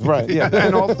offensive. Right, yeah.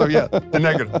 And also, the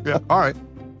negative. Yeah, all right.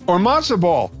 Or matzo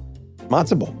ball.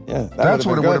 Matzo ball, yeah. That's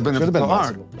what it would have been. Should have been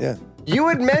matzo ball, yeah. You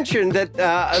had mentioned that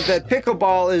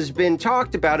pickleball has been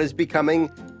talked about as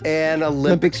becoming an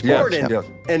Olympic sport. Yes.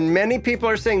 And many people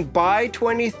are saying by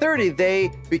 2030,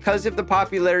 because of the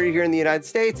popularity here in the United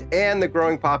States and the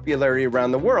growing popularity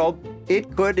around the world,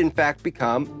 it could in fact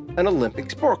become an Olympic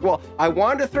sport. Well, I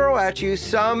wanted to throw at you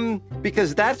some,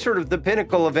 because that's sort of the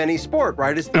pinnacle of any sport,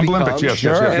 right? Is to Olympics, yes.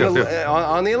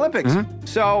 On the Olympics. Mm-hmm.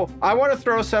 So I want to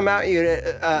throw some at you,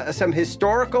 some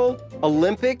historical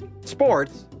Olympic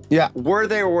sports. Yeah. Were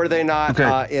they or were they not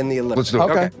in the Olympics? Let's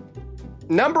do it. Okay.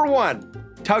 Number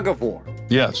 1, tug of war.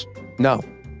 Yes. No.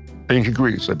 Ancient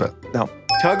Greece, I bet. No.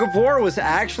 Tug of war was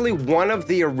actually one of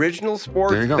the original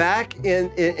sports back in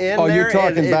Oh, there. you're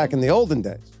talking back in the olden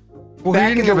days. Well,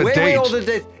 back in the way olden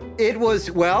date. days. It was,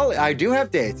 I do have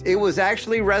dates. It was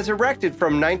actually resurrected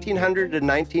from 1900 to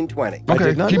 1920.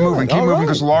 Okay, keep moving,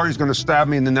 because Laurie's going to stab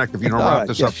me in the neck if you don't wrap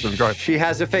this up. Go ahead. She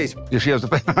has a face. Yeah, she has a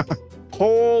face.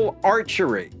 Pole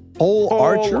archery. Pole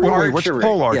archery? Wait, what's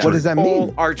pole archery? What does that mean?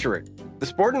 Pole archery. The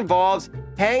sport involves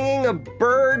hanging a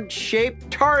bird-shaped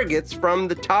targets from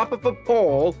the top of a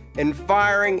pole and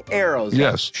firing arrows.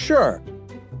 Yes. Sure.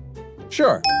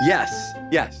 Yes.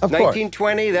 Of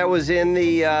 1920. That was in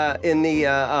the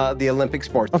Olympic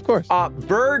sports. Of course.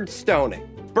 Bird stoning.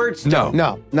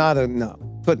 No.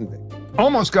 Couldn't be.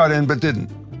 Almost got in, but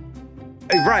didn't.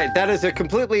 Right. That is a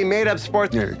completely made-up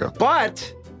sport. There you go.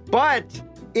 But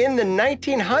in the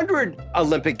 1900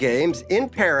 Olympic Games in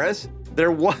Paris,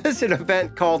 there was an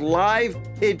event called live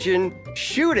pigeon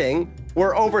shooting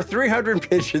where over 300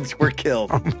 pigeons were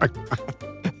killed. Oh my God.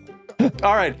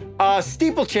 All right.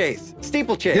 Steeplechase.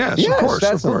 Yes, of course.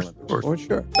 For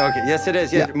sure. Okay. Yes, it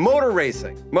is. Yes. Yeah. Motor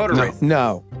racing.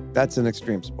 No. That's an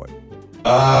extreme sport.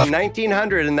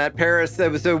 1900 in that Paris, there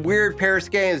was a weird Paris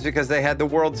Games because they had the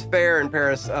World's Fair in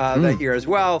Paris that year as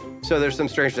well. So there's some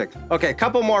strange things. Okay, a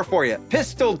couple more for you.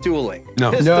 Pistol dueling. No.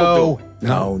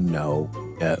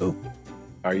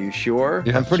 Are you sure?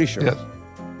 Yes. I'm pretty sure. Yes.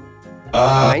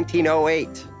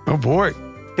 1908. Oh boy.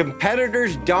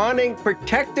 competitors donning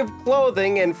protective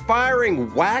clothing and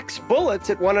firing wax bullets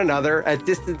at one another at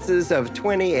distances of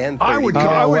 20 and 30 I would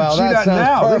see that that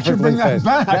now. They should bring that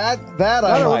back. That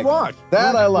I like. Watch.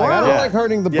 That I like. Wow. I don't like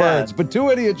hurting the birds, but two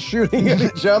idiots shooting at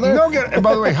each other. And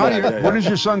by the way, what is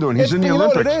your son doing? He's in the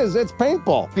Olympics. You know what it is? It's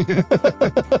paintball.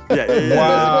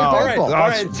 Wow. All right. All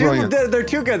right. Brilliant. They're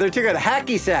too good. They're too good.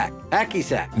 Hacky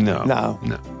sack. No.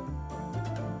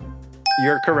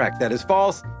 You're correct. That is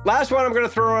false. Last one I'm going to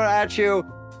throw at you.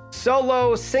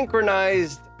 Solo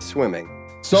synchronized swimming.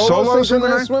 Solo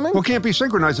synchronized swimming? Well, it can't be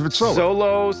synchronized if it's solo.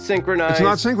 Solo synchronized. It's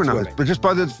not synchronized, swimming. but just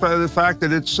by the fact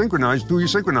that it's synchronized, who you're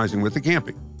synchronizing with, it can't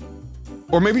be.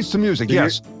 Or maybe it's to music.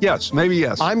 Yes, maybe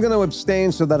yes. I'm going to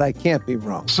abstain so that I can't be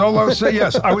wrong. Solo, say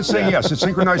yes. I would say yes. It's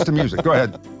synchronized to music. Go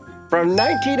ahead. From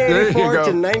 1984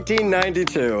 to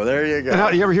 1992. There you go.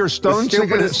 And you ever hear stone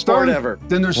synchronized sport ever?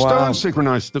 Then there's stone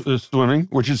synchronized swimming,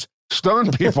 which is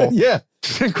stone people. Yeah.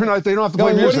 Synchronized. They don't have to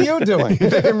play What music. are you doing?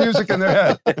 They have music in their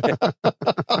head.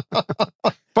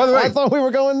 By the way, I thought we were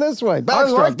going this way. I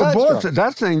like the bullets.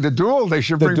 That thing, the duel, they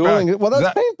should bring dueling, back. Well,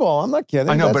 that's paintball. I'm not kidding.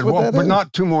 I know, that's but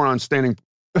not two morons standing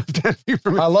 10 feet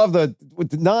from me. I love with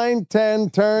the 9,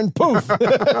 10, turn, poof.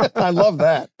 I love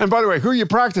that. And by the way, who are you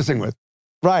practicing with?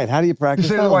 Right. How do you practice? You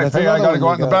say to the wife, hey, I got to go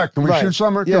out in the back. Can we shoot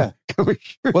some? Yeah. Can we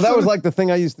shoot that was like the thing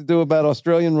I used to do about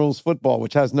Australian rules football,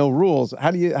 which has no rules.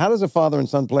 How does a father and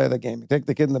son play the game? You take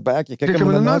the kid in the back, you kick him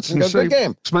in the nuts, and go, good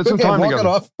game. Spend some time together.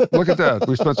 Walk it off. Look at that.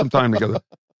 We spent some time together.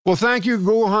 Well, thank you,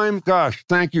 Guggenheim. Gosh,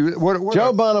 thank you.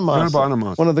 Joe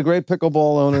Bonamassa, one of the great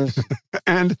pickleball owners.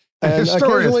 and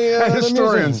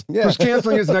historians. Yeah. Who's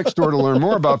canceling his next door to learn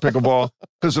more about pickleball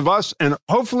because of us. And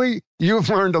hopefully you've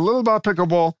learned a little about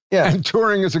pickleball and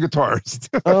touring as a guitarist.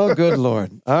 Oh, good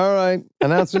Lord. All right.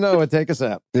 Announcer Noah, take us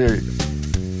out. There you go.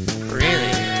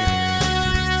 Really?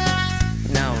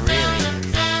 No, really.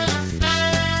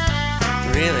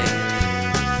 Really?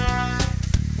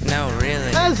 No,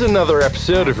 really. As another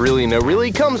episode of Really No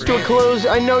Really comes to a close,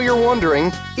 I know you're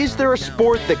wondering, is there a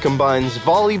sport that combines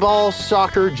volleyball,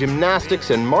 soccer,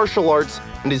 gymnastics, and martial arts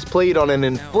and is played on an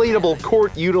inflatable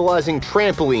court utilizing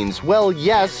trampolines? Well,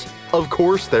 yes, of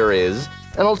course there is,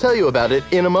 and I'll tell you about it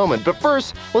in a moment. But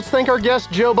first, let's thank our guest,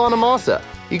 Joe Bonamassa.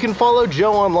 You can follow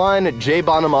Joe online at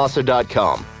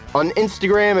jbonamassa.com, on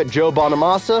Instagram at Joe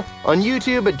Bonamassa, on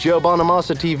YouTube at Joe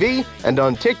Bonamassa TV, and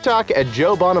on TikTok at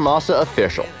Joe Bonamassa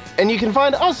Official. And you can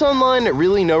find us online at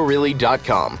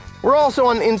reallynoreally.com. We're also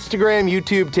on Instagram,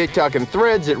 YouTube, TikTok, and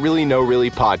Threads at Really No Really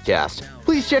Podcast.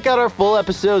 Please check out our full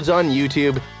episodes on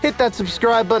YouTube, hit that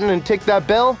subscribe button, and tick that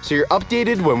bell so you're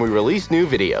updated when we release new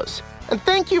videos. And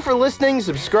thank you for listening,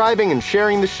 subscribing, and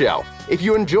sharing the show. If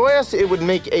you enjoy us, it would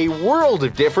make a world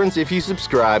of difference if you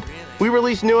subscribe. We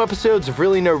release new episodes of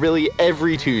Really No Really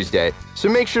every Tuesday, so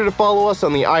make sure to follow us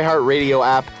on the iHeartRadio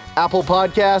app, Apple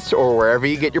Podcasts, or wherever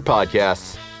you get your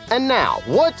podcasts. And now,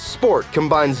 what sport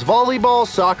combines volleyball,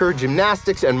 soccer,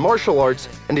 gymnastics, and martial arts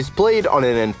and is played on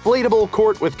an inflatable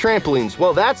court with trampolines?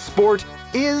 Well, that sport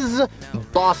is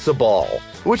bossa-ball,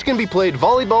 which can be played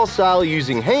volleyball style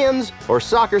using hands or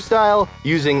soccer style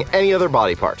using any other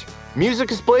body part.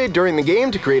 Music is played during the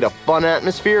game to create a fun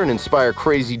atmosphere and inspire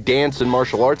crazy dance and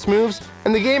martial arts moves,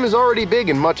 and the game is already big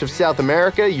in much of South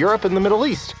America, Europe, and the Middle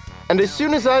East. And as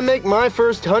soon as I make my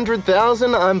first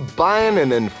 100,000, I'm buying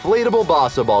an inflatable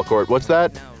bossa ball court. What's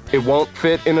that? It won't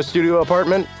fit in a studio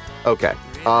apartment? Okay.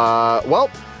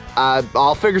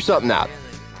 I'll figure something out.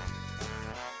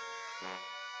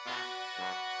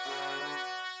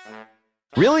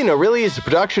 Really No Really is a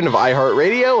production of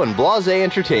iHeartRadio and Blase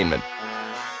Entertainment.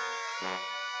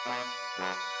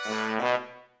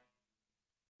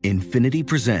 Infiniti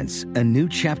presents a new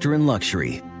chapter in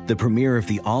luxury, the premiere of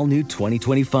the all-new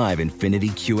 2025 Infiniti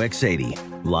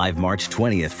QX80, live March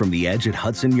 20th from the Edge at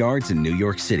Hudson Yards in New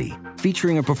York City,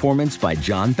 featuring a performance by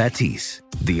Jon Batiste.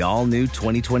 The all-new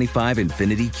 2025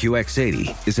 Infiniti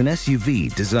QX80 is an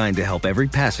SUV designed to help every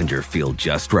passenger feel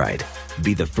just right.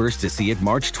 Be the first to see it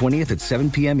March 20th at 7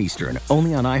 p.m. Eastern,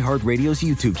 only on iHeartRadio's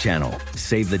YouTube channel.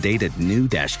 Save the date at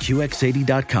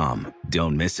new-QX80.com.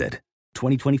 Don't miss it.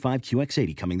 2025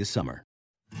 QX80 coming this summer.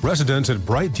 Residents at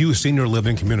Brightview Senior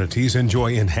Living Communities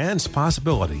enjoy enhanced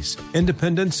possibilities,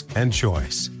 independence, and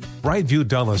choice. Brightview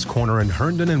Dulles Corner in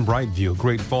Herndon and Brightview,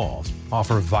 Great Falls,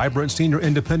 offer vibrant senior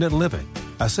independent living,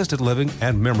 assisted living,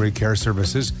 and memory care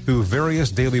services through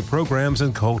various daily programs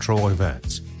and cultural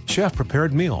events.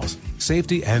 Chef-prepared meals,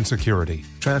 safety and security,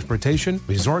 transportation,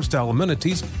 resort-style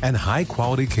amenities, and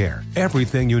high-quality care.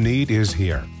 Everything you need is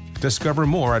here. Discover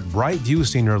more at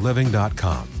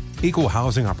brightviewseniorliving.com. Equal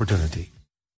housing opportunity.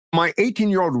 My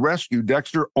 18-year-old rescue,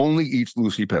 Dexter, only eats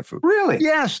Lucy pet food. Really?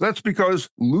 Yes, that's because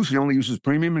Lucy only uses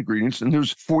premium ingredients, and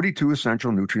there's 42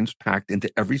 essential nutrients packed into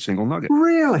every single nugget.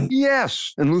 Really?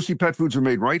 Yes. And Lucy pet foods are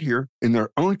made right here in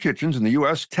their own kitchens in the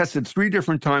U.S., tested 3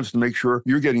 different times to make sure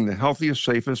you're getting the healthiest,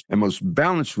 safest, and most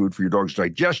balanced food for your dog's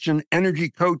digestion, energy,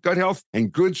 coat, gut health,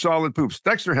 and good solid poops.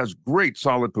 Dexter has great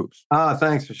solid poops.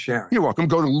 Thanks for sharing. You're welcome.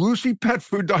 Go to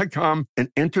LucyPetFood.com and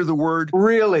enter the word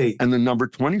really and the number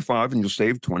 25, and you'll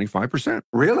save 25%.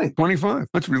 Really? 25.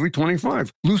 That's really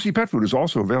 25. Lucy Pet Food is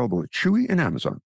also available at Chewy and Amazon.